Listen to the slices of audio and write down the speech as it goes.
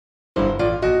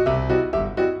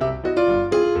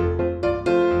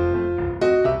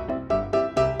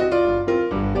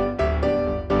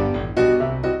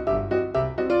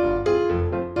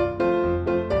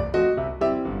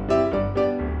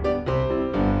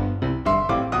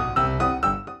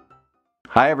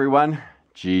Hi everyone,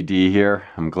 GD here.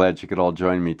 I'm glad you could all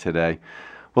join me today.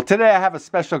 Well, today I have a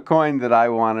special coin that I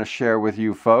want to share with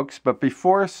you folks, but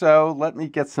before so, let me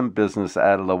get some business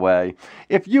out of the way.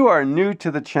 If you are new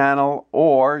to the channel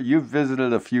or you've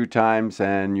visited a few times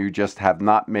and you just have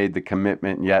not made the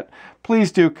commitment yet,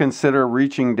 please do consider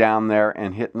reaching down there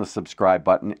and hitting the subscribe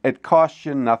button. It costs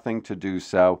you nothing to do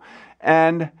so,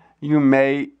 and you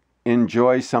may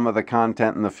enjoy some of the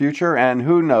content in the future, and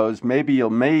who knows, maybe you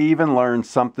may even learn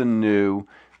something new,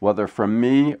 whether from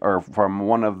me or from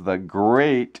one of the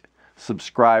great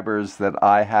subscribers that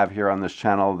I have here on this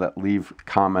channel that leave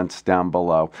comments down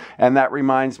below. And that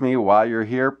reminds me, while you're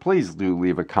here, please do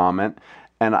leave a comment,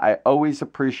 and I always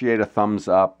appreciate a thumbs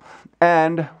up.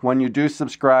 And when you do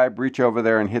subscribe, reach over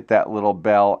there and hit that little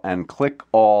bell and click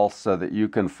all so that you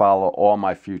can follow all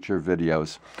my future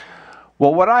videos.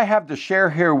 Well, what I have to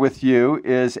share here with you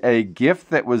is a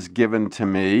gift that was given to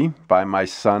me by my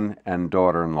son and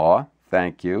daughter-in-law.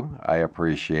 Thank you. I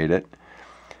appreciate it.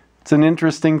 It's an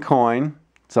interesting coin.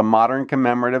 It's a modern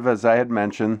commemorative, as I had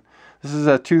mentioned. This is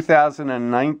a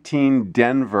 2019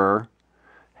 Denver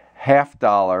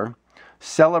 $50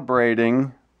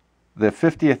 celebrating the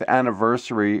 50th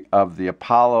anniversary of the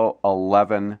Apollo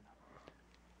 11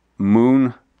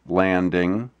 moon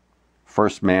landing,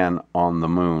 first man on the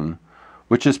moon,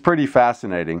 which is pretty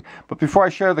fascinating. But before I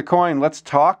share the coin, let's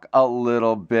talk a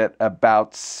little bit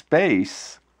about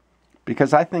space,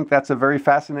 because I think that's a very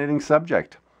fascinating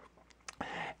subject.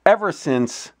 Ever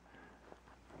since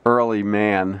early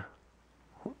man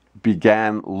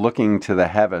began looking to the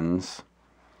heavens,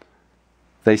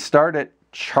 they started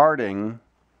charting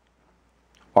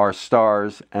our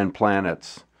stars and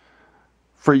planets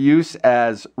for use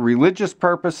as religious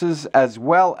purposes, as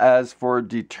well as for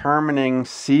determining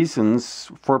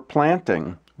seasons for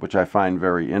planting, which I find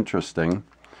very interesting.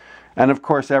 And of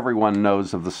course, everyone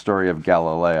knows of the story of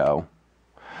Galileo.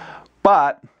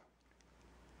 But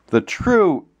the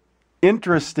true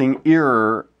interesting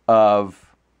era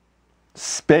of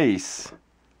space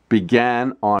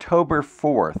began on October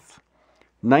 4th,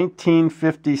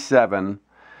 1957,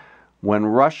 when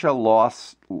Russia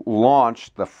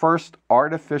launched the first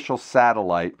artificial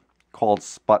satellite called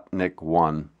Sputnik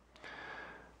 1.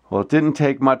 Well, it didn't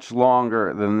take much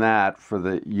longer than that for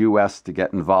the U.S. to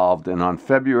get involved, and on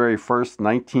February 1st,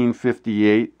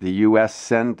 1958, the U.S.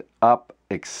 sent up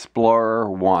Explorer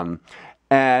 1,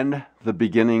 and the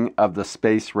beginning of the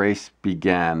space race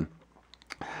began.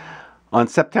 On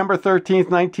September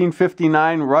 13th,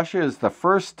 1959, Russia is the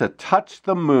first to touch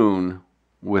the moon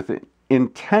with an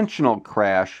intentional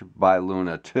crash by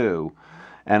Luna 2.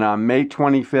 And on May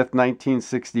 25th,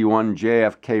 1961,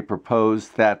 JFK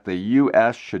proposed that the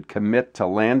U.S. should commit to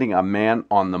landing a man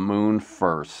on the moon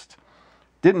first.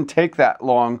 Didn't take that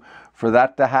long for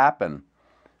that to happen,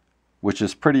 which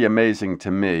is pretty amazing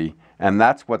to me, and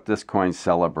that's what this coin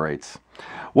celebrates.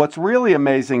 What's really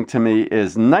amazing to me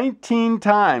is 19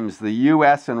 times the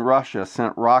U.S. and Russia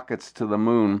sent rockets to the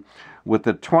moon, with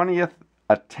the 20th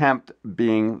attempt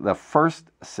being the first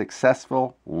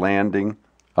successful landing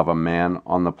of a man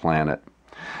on the planet.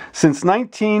 Since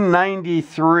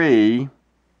 1993,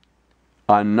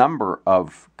 a number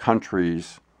of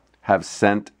countries have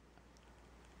sent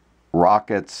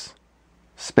rockets,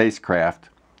 spacecraft,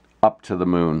 up to the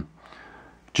moon.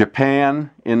 Japan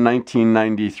in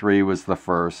 1993 was the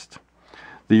first.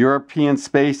 The European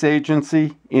Space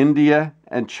Agency, India,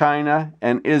 and China,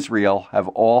 and Israel have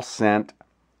all sent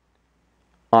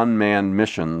unmanned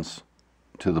missions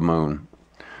to the moon.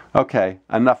 Okay,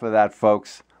 enough of that,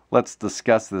 folks. Let's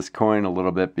discuss this coin a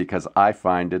little bit, because I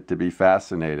find it to be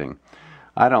fascinating.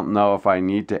 I don't know if I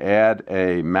need to add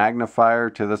a magnifier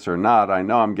to this or not. I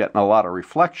know I'm getting a lot of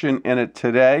reflection in it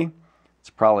today. It's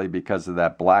probably because of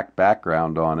that black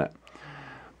background on it.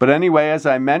 But anyway, as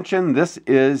I mentioned, this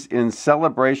is in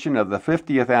celebration of the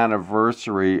 50th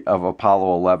anniversary of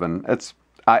Apollo 11.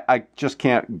 I just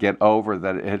can't get over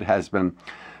that it has been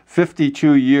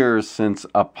 52 years since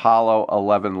Apollo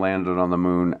 11 landed on the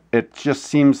moon. It just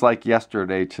seems like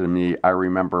yesterday to me. I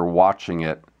remember watching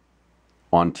it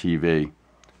on TV.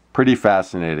 Pretty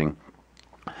fascinating.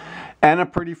 And a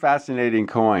pretty fascinating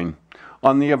coin.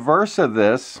 On the obverse of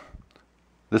this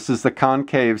is the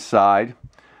concave side.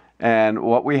 And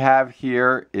what we have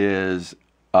here is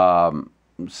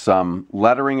some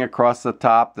lettering across the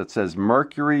top that says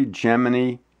Mercury,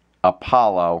 Gemini,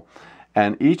 Apollo,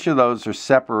 and each of those are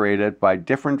separated by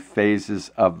different phases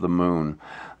of the moon.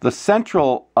 The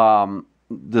central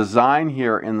design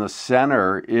here in the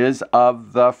center is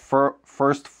of the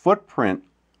first footprint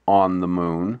on the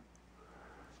moon.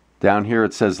 Down here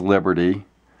it says Liberty,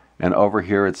 and over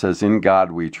here it says In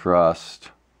God We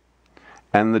Trust.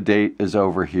 and the date is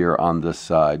over here on this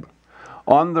side.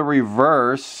 On the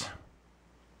reverse,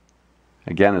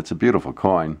 again, it's a beautiful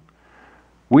coin.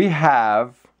 We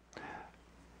have,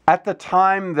 at the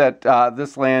time that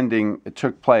this landing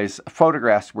took place,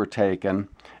 photographs were taken,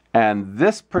 and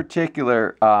this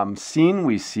particular scene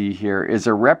we see here is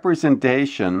a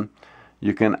representation.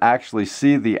 You can actually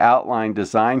see the outline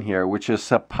design here, which is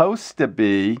supposed to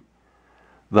be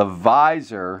the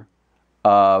visor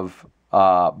of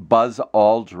Buzz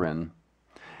Aldrin.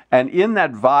 And in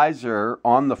that visor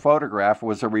on the photograph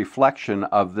was a reflection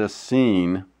of this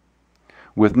scene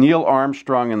with Neil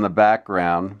Armstrong in the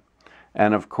background.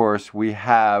 And of course, we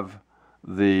have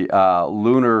the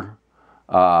lunar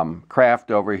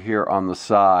craft over here on the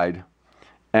side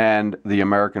and the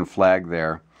American flag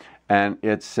there. And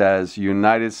it says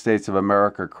United States of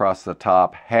America across the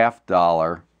top,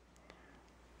 $50,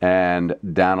 and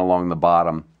down along the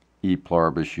bottom, E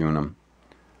pluribus unum.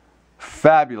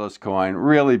 Fabulous coin,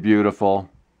 really beautiful.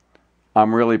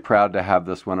 I'm really proud to have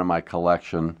this one in my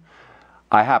collection.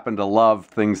 I happen to love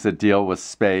things that deal with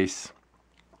space.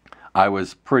 I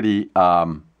was pretty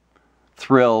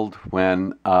thrilled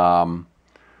when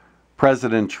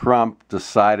President Trump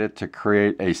decided to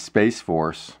create a Space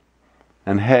Force.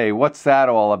 And hey, what's that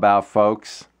all about,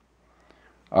 folks?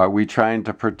 Are we trying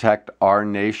to protect our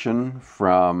nation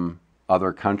from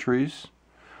other countries?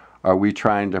 Are we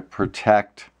trying to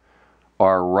protect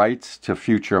our rights to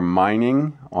future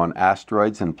mining on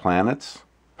asteroids and planets?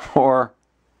 Or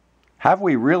have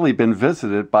we really been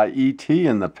visited by ET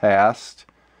in the past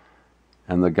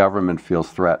and the government feels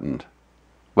threatened?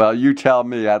 Well, you tell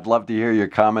me. I'd love to hear your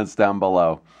comments down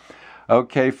below.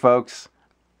 Okay, folks,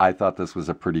 I thought this was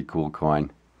a pretty cool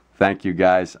coin. Thank you,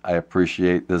 guys. I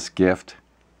appreciate this gift.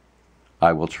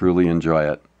 I will truly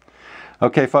enjoy it.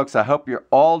 Okay, folks, I hope you're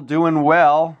all doing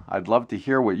well. I'd love to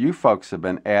hear what you folks have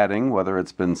been adding, whether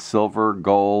it's been silver,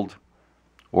 gold,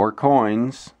 or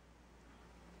coins.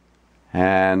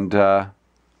 And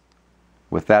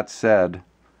with that said,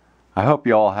 I hope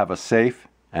you all have a safe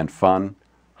and fun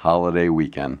holiday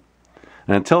weekend.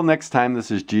 And until next time,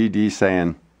 this is GD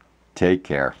saying, take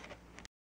care.